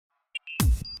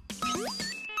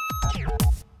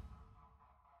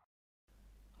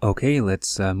Okay,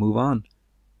 let's move on.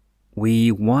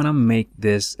 We want to make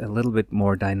this a little bit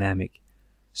more dynamic.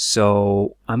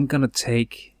 So I'm going to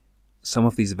take some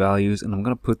of these values and I'm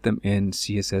going to put them in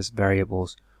CSS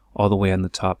variables all the way on the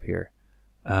top here.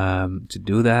 To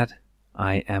do that,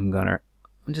 I'm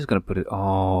just going to put it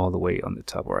all the way on the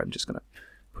top, or I'm just going to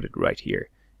put it right here.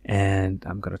 And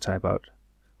I'm going to type out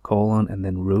colon and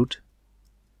then root.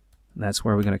 And that's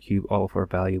where we're going to keep all of our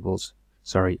variables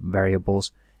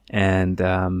and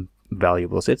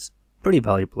valuables. It's pretty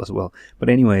valuable as well. But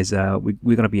anyways, we're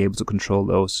going to be able to control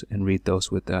those and read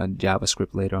those with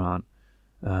JavaScript later on.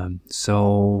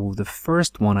 So the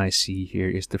first one I see here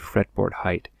is the fretboard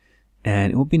height.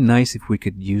 And it would be nice if we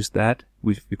could use that,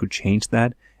 we could change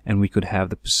that, and we could have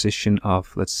the position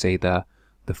of, let's say, the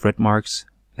fret marks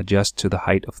adjust to the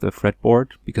height of the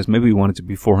fretboard, because maybe we want it to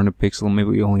be 400 pixels, maybe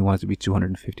we only want it to be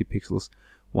 250 pixels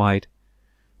wide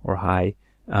or high.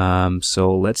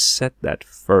 So let's set that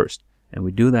first, and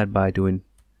we do that by doing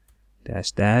 --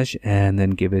 and then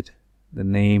give it the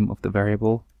name of the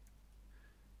variable.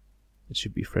 It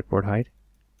should be fretboard height.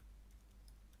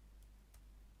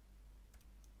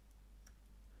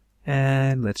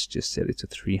 And let's just set it to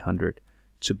 300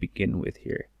 to begin with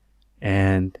here.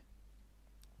 And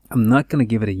I'm not going to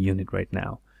give it a unit right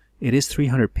now. It is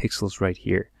 300 pixels right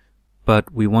here,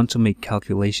 but we want to make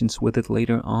calculations with it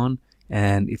later on.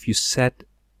 And if you set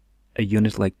a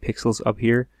unit like pixels up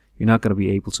here, you're not going to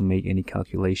be able to make any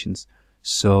calculations.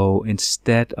 So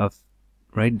instead of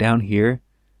right down here,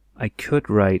 I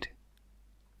could write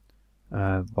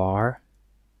var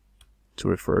to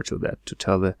refer to that, to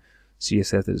tell the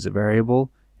CSS is a variable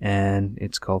and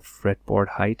it's called fretboard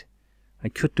height. I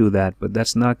could do that, but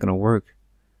that's not going to work.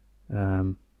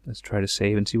 Let's try to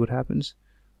save and see what happens.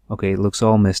 Okay, it looks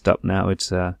all messed up now.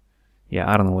 It's yeah,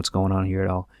 I don't know what's going on here at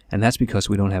all, and that's because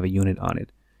we don't have a unit on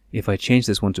it. If I change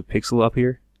this one to pixel up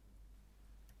here,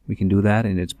 we can do that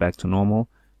and it's back to normal,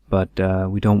 but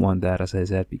we don't want that, as I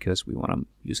said, because we want to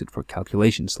use it for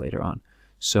calculations later on.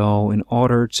 So in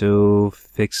order to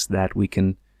fix that, we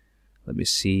can, let me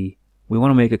see, we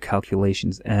want to make a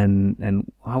calculations,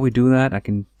 and how we do that, I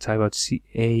can type out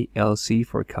CALC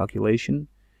for calculation,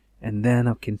 and then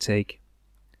I can take,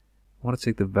 I want to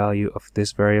take the value of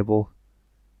this variable,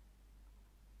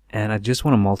 and I just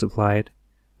want to multiply it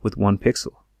with 1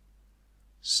 pixel.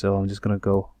 So I'm just going to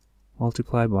go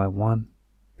multiply by 1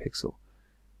 pixel.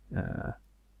 I'm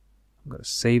going to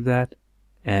save that,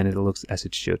 and it looks as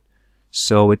it should.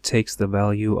 So it takes the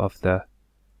value of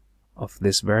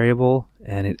this variable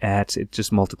and it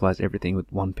just multiplies everything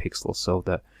with 1 pixel, so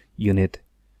the unit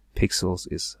pixels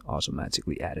is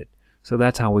automatically added. So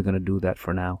that's how we're going to do that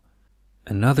for now.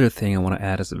 Another thing I want to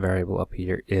add as a variable up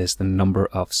here is the number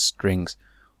of strings.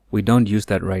 We don't use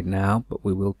that right now, but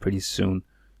we will pretty soon.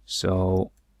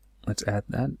 So let's add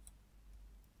that.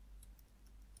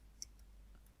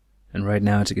 And right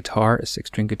now it's a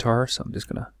 6-string guitar, so I'm just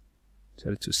going to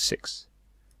set it to 6.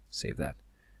 Save that.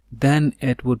 Then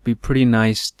it would be pretty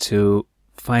nice to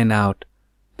find out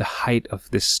the height of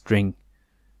this string.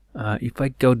 If I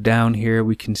go down here,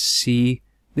 we can see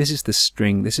this is the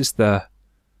string. This is the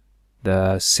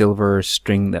silver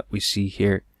string that we see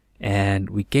here, and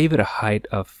we gave it a height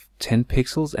of 10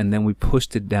 pixels and then we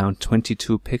pushed it down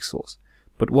 22 pixels.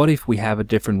 But what if we have a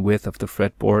different width of the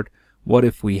fretboard? What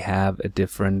if we have a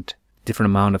different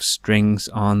amount of strings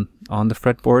on the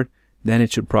fretboard? Then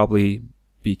it should probably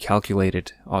be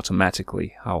calculated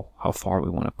automatically how far we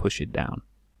want to push it down.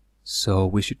 So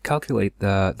we should calculate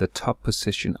the top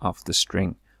position of the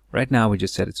string. Right now we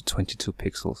just set it to 22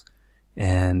 pixels,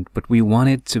 but we want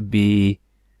it to be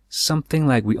something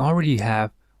like, we already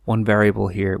have one variable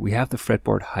here. We have the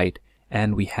fretboard height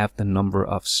and we have the number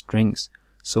of strings.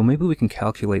 So maybe we can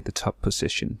calculate the top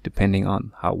position depending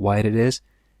on how wide it is,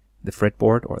 the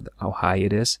fretboard, or how high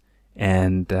it is,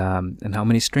 and how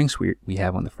many strings we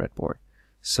have on the fretboard.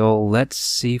 So let's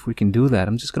see if we can do that.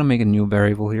 I'm just going to make a new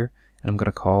variable here, and I'm going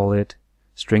to call it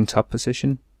string top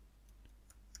position.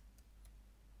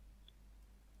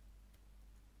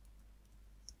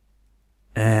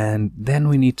 And then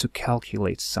we need to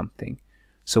calculate something.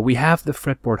 So we have the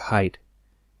fretboard height.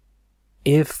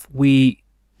 If we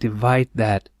divide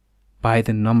that by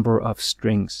the number of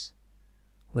strings,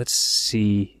 let's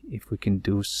see if we can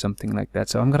do something like that.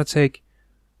 So I'm going to take,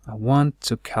 I want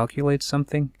to calculate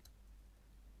something.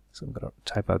 So I'm going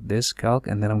to type out this calc,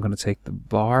 and then I'm going to take the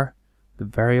var, the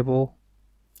variable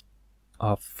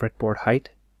of fretboard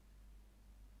height.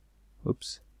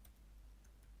 Oops.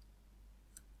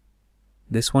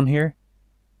 This one here.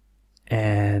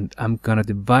 And I'm going to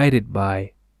divide it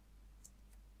by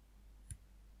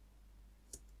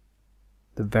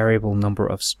the variable number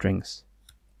of strings.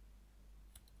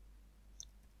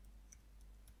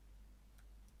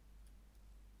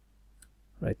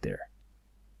 Right there.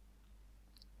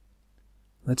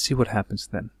 Let's see what happens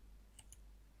then.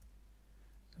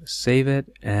 Save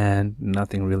it, and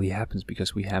nothing really happens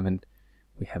because we haven't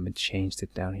changed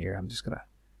it down here. I'm just gonna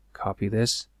copy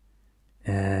this,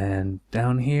 and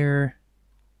down here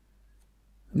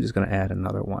I'm just gonna add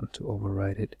another one to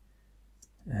override it,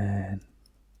 and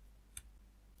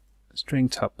string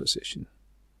top position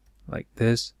like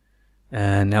this,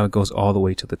 and now it goes all the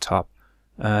way to the top.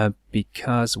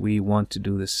 Because we want to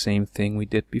do the same thing we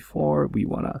did before, we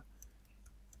want to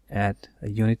add a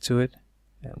unit to it,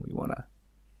 and we want to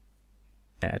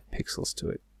add pixels to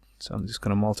it. So I'm just going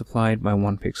to multiply it by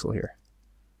 1 pixel here.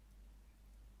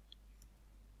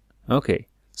 Okay,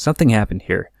 something happened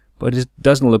here, but it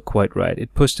doesn't look quite right.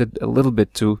 It pushed it a little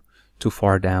bit too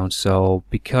far down. So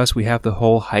because we have the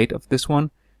whole height of this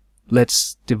one,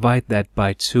 let's divide that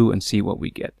by 2 and see what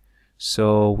we get.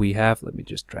 So we have, let me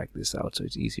just drag this out so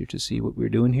it's easier to see what we're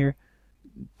doing here.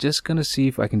 Just gonna see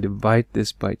if I can divide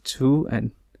this by 2,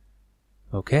 and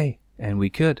okay, and we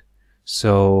could.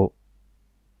 So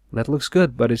that looks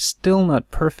good, but it's still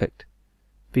not perfect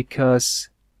because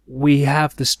we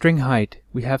have the string height.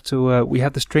 We have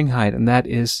the string height, and that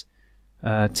is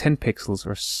 10 pixels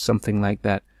or something like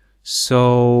that.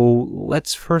 So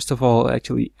let's first of all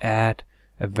actually add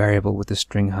a variable with the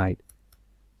string height.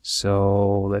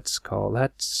 So let's call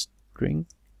that string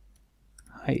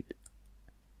height.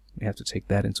 We have to take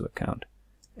that into account.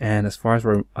 And as far as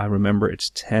I remember,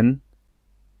 it's 10.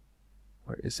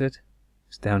 Where is it?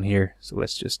 It's down here. So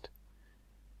let's just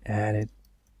add it.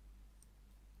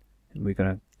 And we're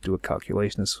going to do a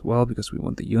calculation as well because we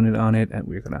want the unit on it. And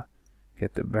we're going to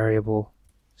get the variable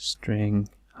string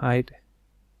height.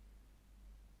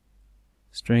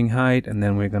 And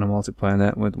then we're going to multiply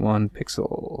that with 1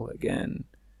 pixel again.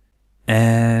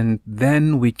 And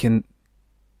then we can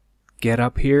get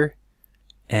up here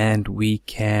and we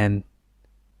can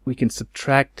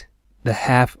subtract the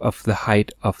half of the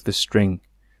height of the string.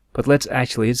 But let's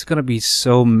actually, it's going to be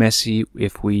so messy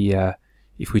if we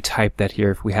type that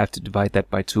here, if we have to divide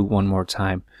that by 2 one more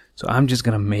time. So I'm just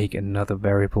going to make another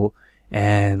variable,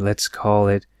 and let's call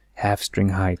it half string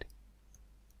height.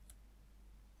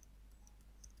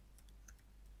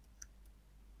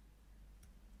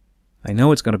 I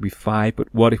know it's going to be 5, but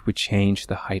what if we change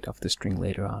the height of the string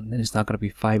later on? Then it's not going to be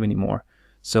 5 anymore.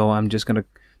 So I'm just going to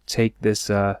take this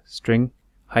string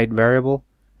height variable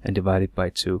and divide it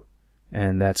by 2.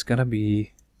 And that's going to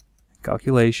be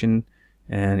calculation,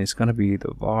 and it's going to be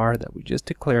the var that we just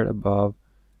declared above,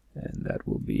 and that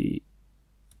will be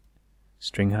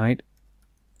string height,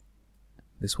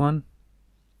 this one,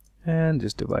 and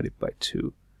just divide it by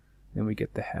 2. Then we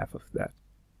get the half of that.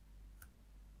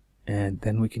 And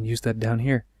then we can use that down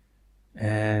here.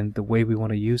 And the way we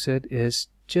want to use it is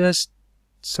just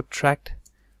subtract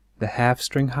the half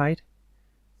string height.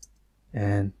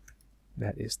 And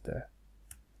that is the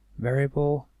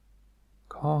variable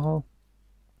call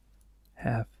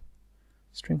half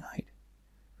string height.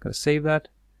 Gotta save that.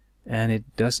 And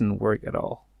it doesn't work at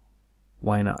all.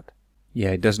 Why not? Yeah,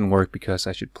 it doesn't work because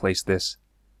I should place this.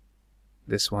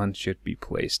 This one should be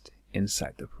placed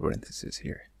inside the parentheses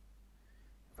here.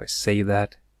 If I save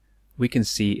that, we can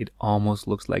see it almost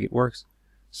looks like it works.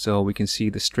 So we can see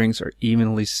the strings are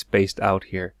evenly spaced out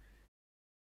here.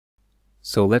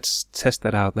 So let's test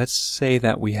that out. Let's say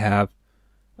that we have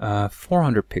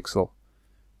 400 pixel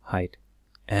height,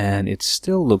 and it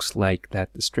still looks like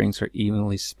that the strings are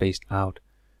evenly spaced out.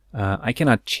 I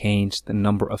cannot change the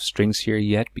number of strings here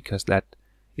yet because that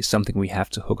is something we have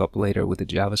to hook up later with the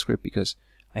JavaScript, because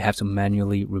I have to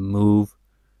manually remove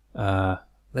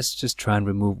let's just try and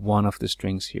remove one of the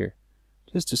strings here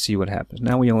just to see what happens.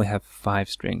 Now we only have 5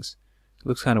 strings. It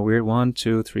looks kind of weird. 1,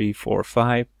 2, 3, 4,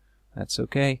 5. That's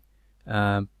okay.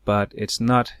 But it's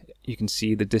not. You can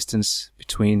see the distance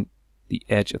between the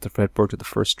edge of the fretboard to the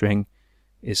first string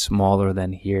is smaller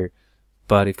than here.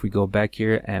 But if we go back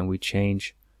here and we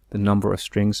change the number of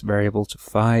strings variable to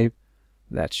 5,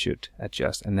 that should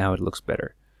adjust, and now it looks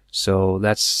better. So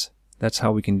that's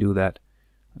how we can do that.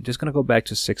 I'm just gonna go back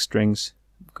to 6 strings.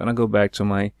 I'm gonna go back to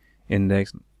my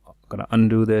index. I'm gonna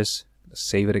undo this,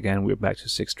 save it again. We're back to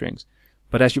 6 strings.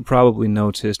 But as you probably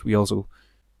noticed, we also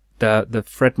the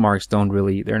fret marks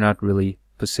they're not really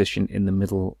positioned in the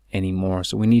middle anymore.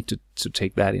 So we need to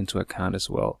take that into account as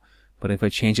well. But if I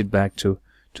change it back to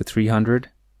 300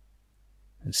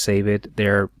 and save it,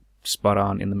 they're spot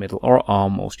on in the middle, or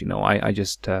almost. You know, I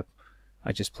just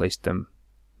placed them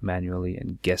manually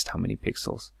and guessed how many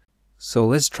pixels. So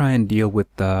let's try and deal with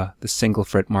the single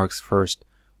fret marks first.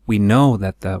 we know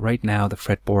that right now the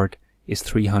fretboard is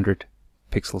 300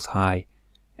 pixels high,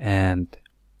 and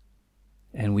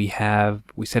we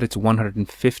set it to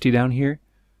 150 down here.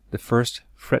 The first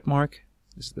fret mark,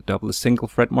 this is the single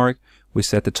fret mark. We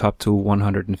set the top to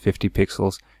 150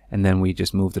 pixels, and then we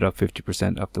just moved it up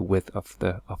 50% of the width of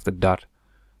the dot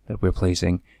that we're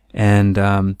placing. And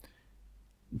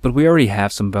but we already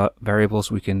have some variables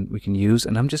we can use,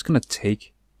 and I'm just gonna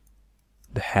take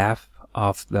the half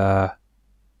of the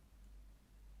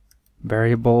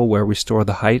variable where we store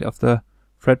the height of the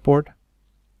fretboard,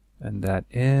 and that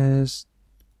is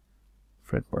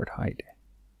fretboard height,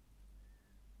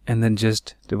 and then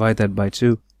just divide that by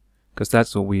 2, because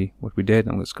that's what we did.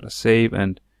 I'm just gonna save,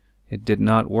 and it did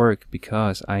not work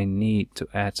because I need to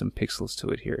add some pixels to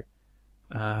it here.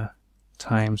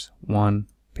 Times 1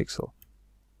 pixel,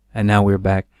 and now we're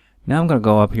back. Now I'm gonna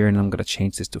go up here and I'm gonna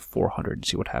change this to 400 and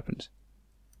see what happens.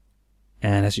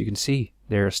 And as you can see,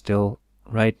 they're still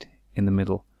right in the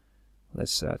middle.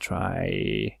 Let's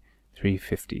try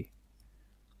 350.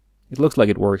 It looks like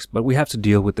it works, but we have to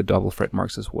deal with the double fret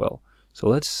marks as well. So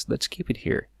let's keep it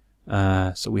here,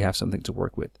 so we have something to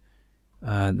work with.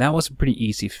 That was a pretty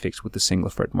easy fix with the single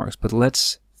fret marks, but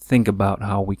let's think about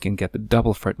how we can get the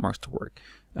double fret marks to work.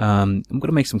 I'm going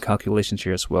to make some calculations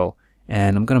here as well,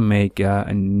 and I'm going to make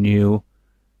a new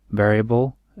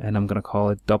variable, and I'm going to call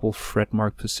it double fret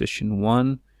mark position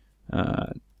 1.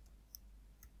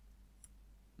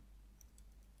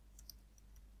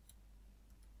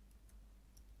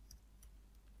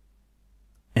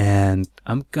 And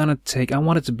I'm gonna I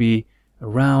want it to be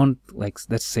around, like,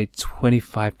 let's say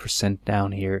 25%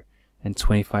 down here and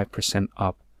 25%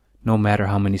 up, no matter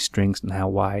how many strings and how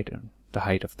wide and the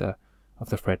height of the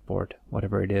fretboard,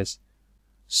 whatever it is.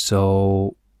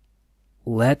 So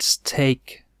let's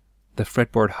take the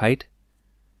fretboard height.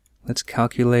 Let's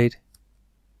calculate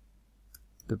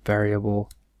the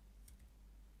variable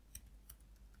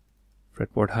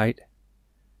fretboard height,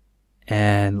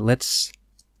 and let's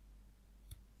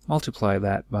multiply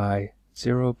that by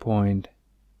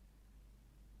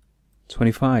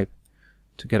 0.25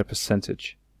 to get a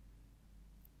percentage.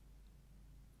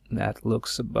 That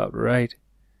looks about right.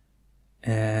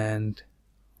 And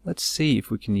let's see if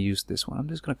we can use this one. I'm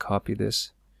just going to copy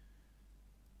this.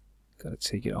 Got to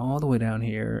take it all the way down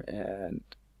here,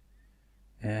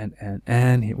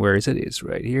 and where is it? It's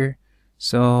right here.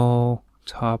 So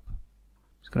top,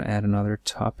 just going to add another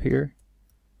top here,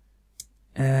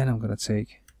 and I'm going to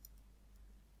take,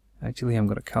 actually I'm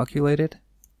going to calculate it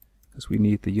because we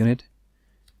need the unit,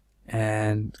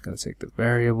 and I'm going to take the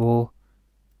variable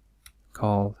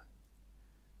called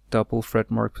double fret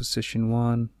mark position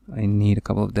 1. I need a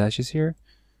couple of dashes here.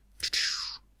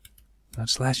 Not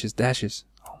slashes, dashes.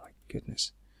 Oh my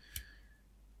goodness.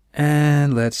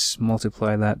 And let's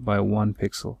multiply that by 1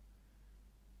 pixel.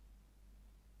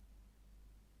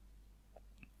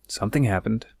 Something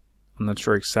happened. I'm not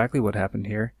sure exactly what happened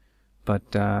here, but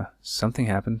something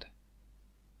happened.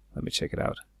 Let me check it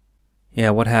out. Yeah,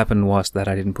 what happened was that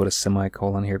I didn't put a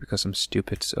semicolon here because I'm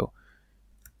stupid, so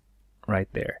right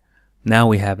there. Now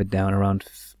we have it down around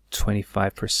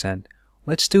 25%.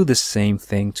 Let's do the same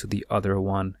thing to the other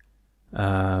one.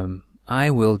 I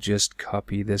will just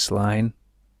copy this line.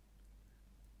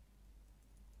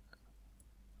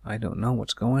 I don't know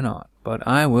what's going on, but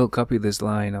I will copy this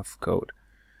line of code.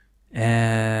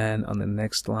 And on the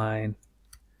next line,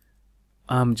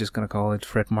 I'm just going to call it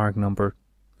fret mark number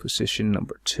position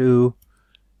number 2.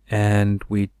 And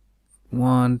we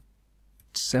want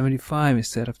 75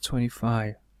 instead of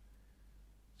 25.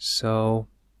 So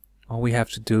all we have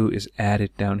to do is add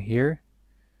it down here.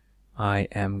 I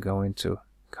am going to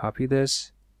copy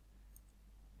this,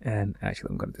 and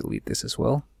actually I'm going to delete this as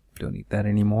well. Don't need that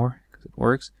anymore because it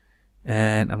works.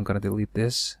 And I'm going to delete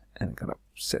this, and I'm going to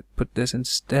put this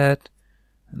instead,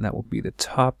 and that will be the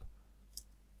top.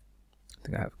 I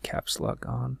think I have caps lock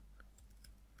on,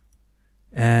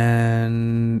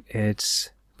 and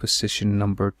it's position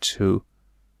number 2.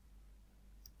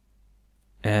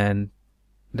 And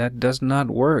that does not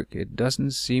work. It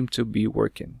doesn't seem to be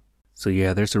working. So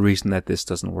yeah, there's a reason that this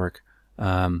doesn't work.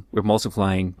 We're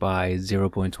multiplying by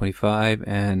 0.25,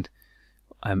 and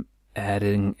I'm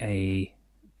adding a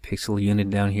pixel unit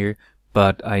down here,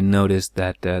 but I noticed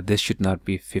that this should not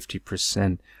be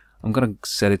 50%. I'm gonna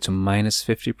set it to minus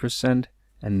 50%,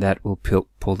 and that will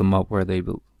pull them up where they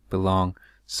belong.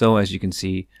 So as you can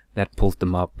see, that pulled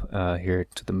them up here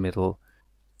to the middle.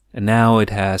 And now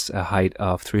it has a height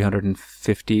of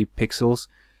 350 pixels.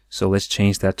 So let's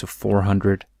change that to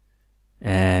 400,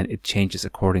 and it changes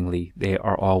accordingly. They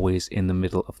are always in the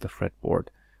middle of the fretboard.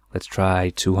 Let's try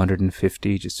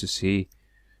 250 just to see.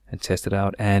 and test it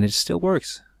out, and it still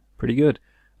works pretty good.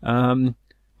 But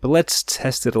let's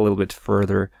test it a little bit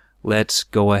further. Let's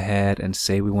go ahead and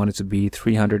say we want it to be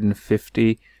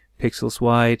 350 pixels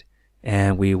wide,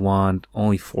 and we want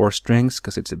only 4 strings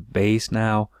because it's a base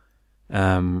now.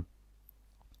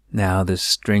 Now the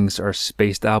strings are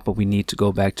spaced out, but we need to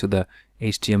go back to the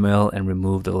HTML and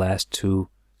remove the last 2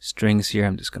 strings here.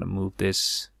 I'm just going to move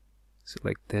this,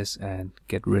 select this, and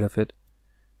get rid of it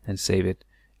and save it.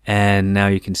 And now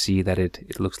you can see that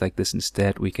it looks like this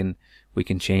instead. We can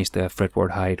change the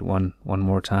fretboard height one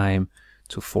more time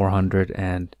to 400,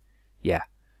 and yeah,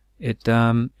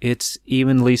 it's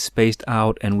evenly spaced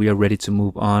out, and we are ready to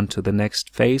move on to the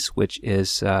next phase, which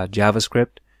is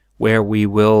JavaScript, where we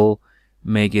will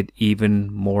make it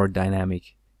even more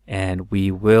dynamic, and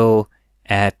we will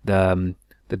add the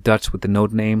dots with the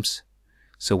node names.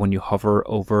 So when you hover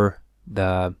over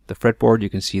the fretboard, you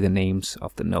can see the names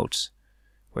of the nodes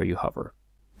where you hover.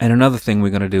 And another thing we're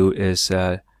going to do is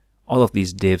all of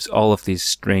these divs, all of these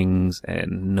strings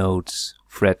and nodes,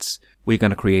 frets, we're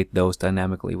going to create those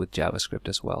dynamically with JavaScript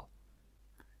as well.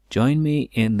 Join me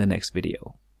in the next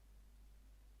video.